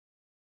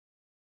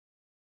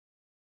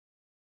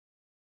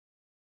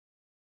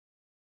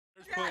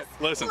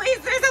Listen, please,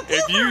 there's a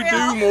if you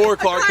do more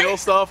Clark Hill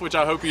stuff, which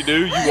I hope you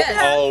do, you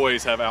will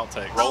always have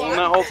outtakes. Rolling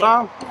that whole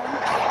time?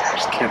 I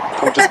just can't.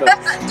 I'm just gonna...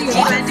 Do you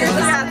want to do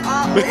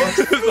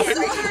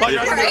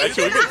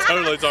Actually, we could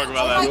totally talk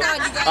about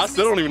that. I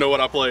still don't even know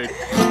what I played.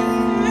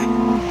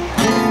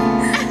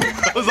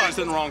 I was like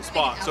in the wrong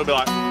spot, so it'd be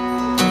like...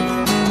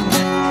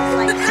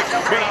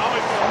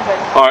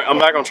 Alright, I'm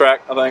back on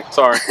track, I think.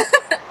 Sorry.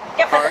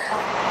 Alright.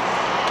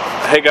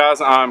 Hey guys,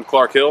 I'm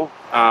Clark Hill.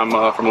 I'm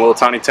from a little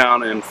tiny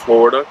town in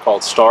Florida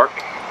called Stark,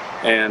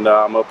 and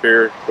I'm up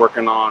here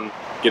working on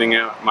getting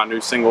out my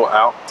new single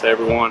out to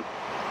everyone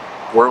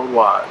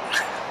worldwide.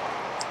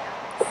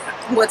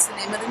 What's the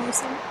name of the new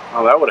song?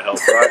 Oh, that would help,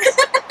 right?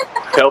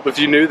 Help if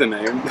you knew the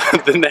name.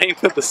 The name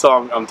of the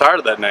song. I'm tired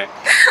of that name.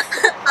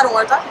 I don't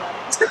want to talk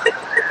about it.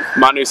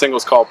 My new single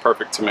is called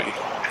Perfect to Me.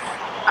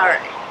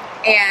 Alright.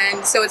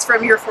 And so it's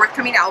from your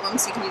forthcoming album,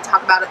 so can you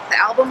talk about the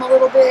album a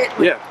little bit?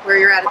 Yeah. Where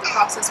you're at the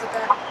process with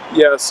that?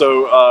 Yeah,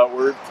 so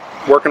we're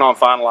working on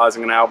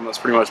finalizing an album that's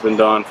pretty much been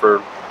done for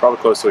probably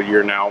close to a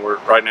year now.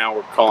 Right now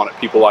we're calling it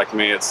People Like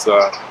Me. It's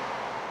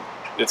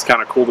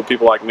kind of cool that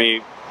People Like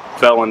Me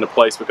fell into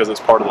place because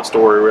it's part of the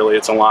story, really.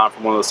 It's a line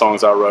from one of the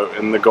songs I wrote,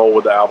 and the goal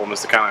with the album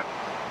is to kind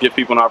of give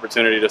people an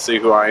opportunity to see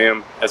who I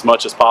am as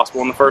much as possible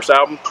in the first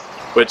album,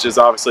 which is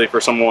obviously for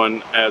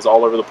someone as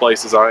all over the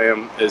place as I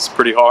am is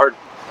pretty hard.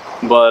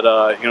 But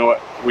you know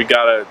what, we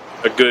got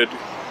a good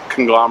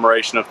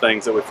conglomeration of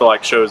things that we feel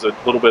like shows a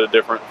little bit of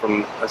different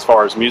from as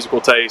far as musical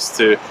taste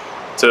to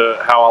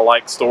how I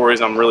like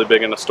stories. I'm really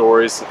big into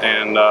stories,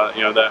 and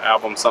you know, that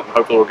album's something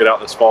hopefully we'll get out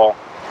this fall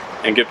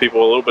and give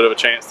people a little bit of a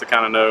chance to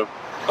kind of know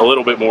a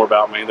little bit more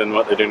about me than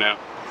what they do now.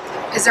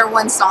 Is there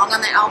one song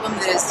on the album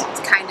that is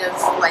kind of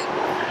like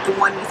the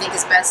one you think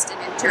is best in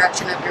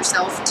introduction of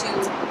yourself to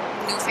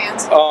new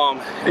fans?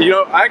 You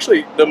know,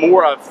 actually, the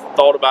more I've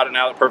thought about it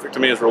now that Perfect to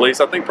Me is released,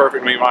 I think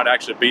Perfect to Me might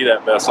actually be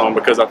that best song,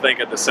 because I think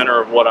at the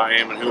center of what I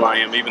am and who I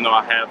am, even though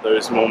I have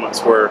those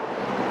moments where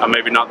I'm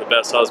maybe not the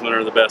best husband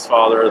or the best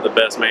father or the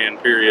best man,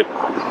 period,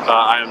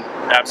 I am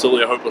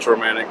absolutely a hopeless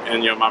romantic,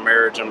 and you know, my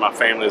marriage and my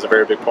family is a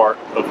very big part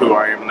of who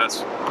I am, and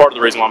that's part of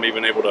the reason why I'm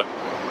even able to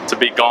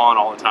be gone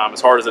all the time.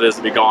 As hard as it is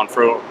to be gone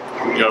from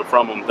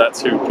them,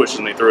 that's who pushes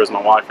me through, is my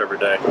wife every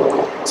day.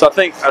 So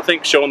I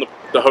think showing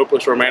the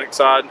hopeless romantic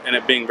side and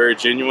it being very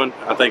genuine,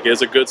 I think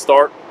is a good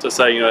start to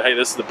say, you know, hey,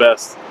 this is the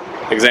best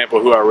example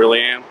of who I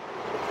really am.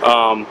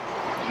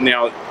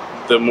 Now,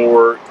 the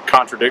more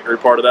contradictory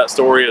part of that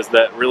story is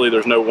that really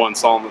there's no one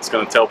song that's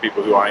going to tell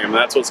people who I am.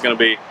 That's what's going to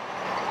be,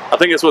 I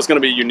think it's what's going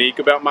to be unique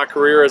about my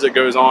career as it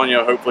goes on, you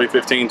know, hopefully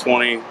 15,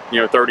 20, you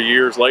know, 30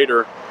 years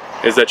later,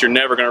 is that you're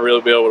never going to really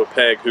be able to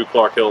peg who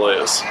Clark Hill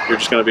is. You're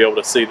just going to be able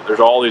to see that there's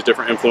all these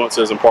different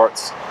influences and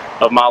parts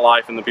of my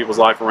life and the people's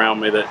life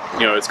around me that,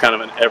 you know, it's kind of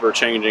an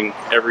ever-changing,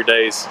 every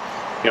day's,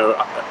 you know,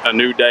 a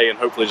new day and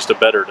hopefully just a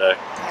better day.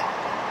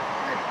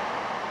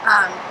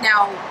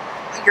 Now,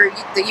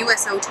 the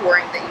USO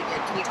touring that you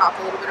did, can you talk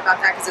a little bit about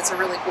that? Because it's a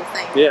really cool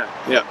thing. Yeah,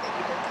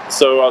 yeah.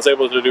 So I was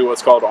able to do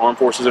what's called Armed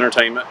Forces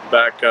Entertainment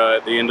back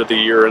at the end of the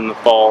year in the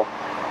fall.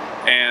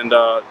 And,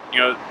 you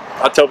know,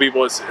 I tell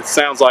people it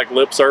sounds like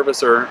lip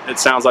service, or it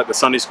sounds like the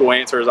Sunday school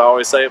answer, as I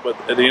always say it, but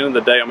at the end of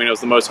the day, I mean, it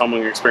was the most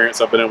humbling experience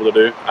I've been able to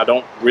do. I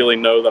don't really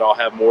know that I'll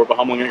have more of a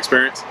humbling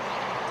experience.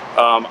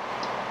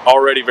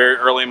 Already very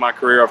early in my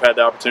career, I've had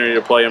the opportunity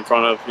to play in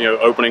front of, you know,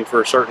 opening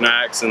for certain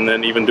acts, and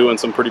then even doing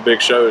some pretty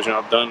big shows. You know,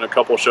 I've done a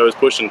couple shows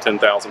pushing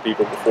 10,000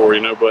 people before,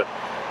 you know, but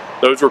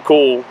those were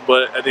cool.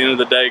 But at the end of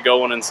the day,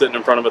 going and sitting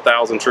in front of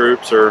 1,000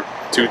 troops or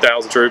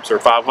 2,000 troops or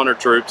 500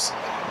 troops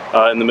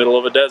in the middle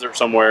of a desert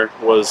somewhere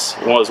was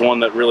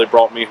one that really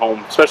brought me home,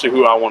 especially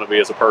who I want to be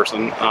as a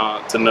person,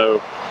 to know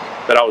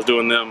that I was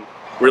doing them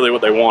really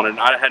what they wanted.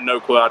 I had no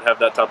clue I'd have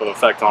that type of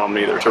effect on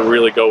them either, to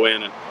really go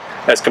in and,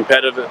 as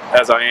competitive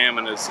as I am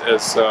and as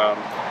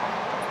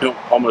you know,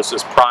 almost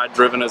as pride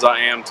driven as I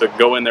am, to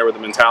go in there with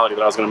the mentality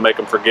that I was going to make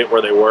them forget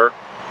where they were.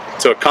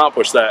 To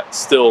accomplish that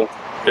still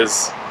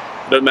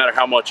doesn't matter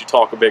how much you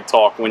talk a big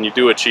talk, when you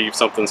do achieve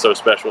something so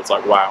special, it's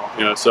like, wow,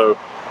 you know. So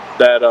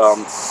that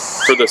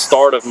for the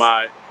start of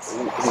my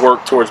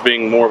work towards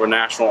being more of a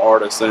national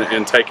artist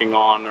and taking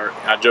on, or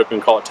I joke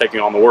and call it taking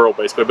on the world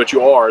basically, but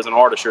you are, as an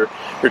artist, you're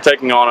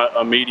taking on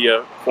a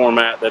media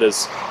format that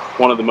is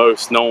one of the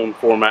most known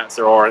formats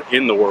there are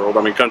in the world.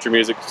 I mean, country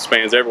music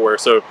spans everywhere,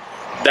 so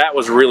that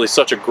was really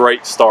such a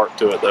great start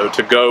to it, though,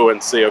 to go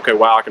and see, okay,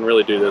 wow, I can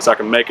really do this, I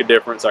can make a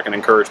difference, I can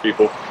encourage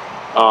people,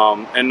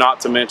 and not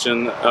to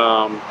mention,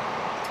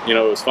 you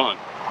know, it was fun.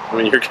 I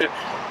mean,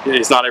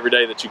 it's not every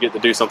day that you get to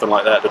do something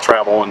like that, to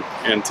travel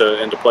and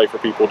to play for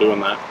people doing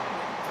that.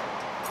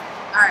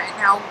 All right,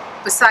 now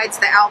besides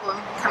the album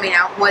coming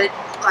out, what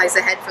lies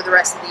ahead for the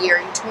rest of the year?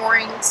 Are you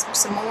touring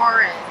some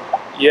more?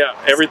 Yeah,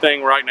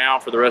 everything right now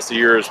for the rest of the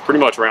year is pretty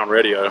much around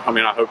radio. I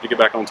mean, I hope to get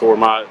back on tour.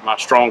 My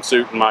strong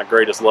suit and my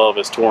greatest love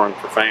is touring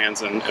for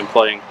fans and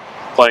playing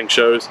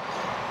shows.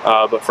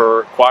 But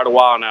for quite a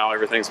while now,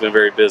 everything's been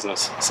very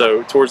business.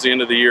 So towards the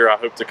end of the year, I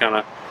hope to kind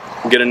of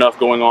get enough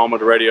going on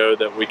with the radio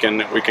that we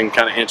can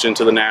kind of inch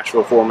into the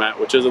Nashville format,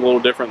 which is a little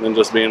different than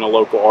just being a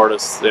local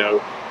artist. You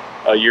know,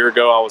 a year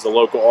ago I was a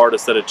local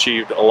artist that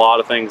achieved a lot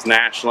of things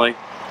nationally,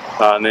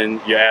 and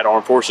then you add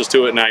Armed Forces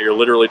to it. Now you're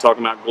literally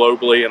talking about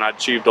globally, and I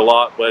achieved a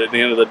lot, but at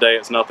the end of the day,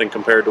 it's nothing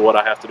compared to what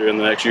I have to do in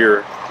the next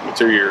year,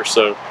 2 years.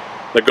 So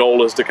the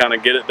goal is to kind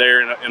of get it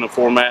there in a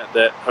format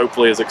that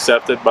hopefully is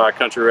accepted by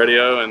country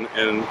radio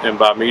and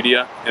by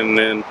media, and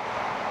then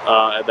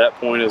at that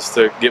point is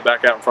to get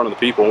back out in front of the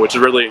people, which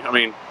is really, I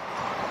mean,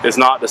 it's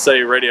not to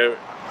say radio,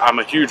 I'm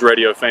a huge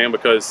radio fan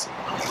because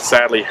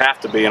sadly you have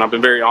to be, and I've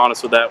been very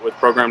honest with that with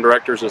program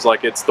directors. Is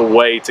like, it's the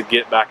way to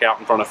get back out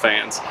in front of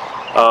fans,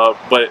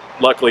 but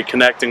luckily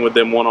connecting with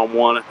them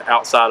one-on-one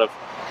outside of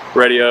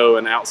radio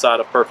and outside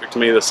of Perfect to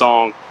Me the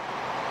song,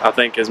 I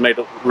think has made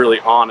it really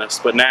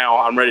honest. But now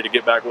I'm ready to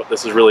get back what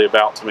this is really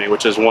about to me,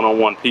 which is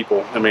one-on-one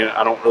people. I mean,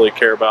 I don't really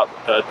care about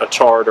a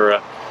chart or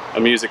a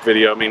music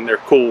video. I mean, they're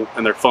cool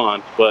and they're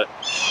fun, but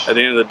at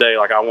the end of the day,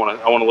 like, I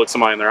want to look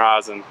somebody in their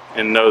eyes and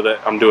know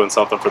that I'm doing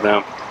something for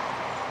them.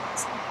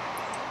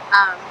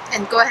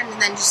 And go ahead and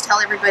then just tell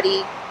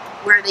everybody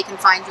where they can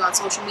find you on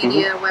social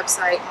media,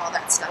 website, and all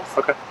that stuff.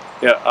 Okay.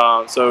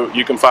 Yeah. So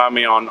you can find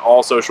me on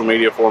all social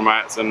media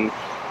formats, and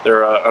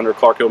they're under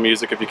Clark Hill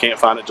Music. If you can't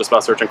find it just by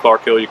searching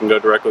Clark Hill, you can go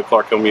directly to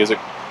Clark Hill Music,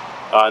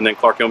 and then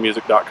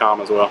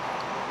clarkhillmusic.com as well.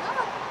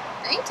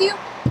 Oh, thank you.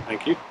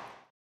 Thank you.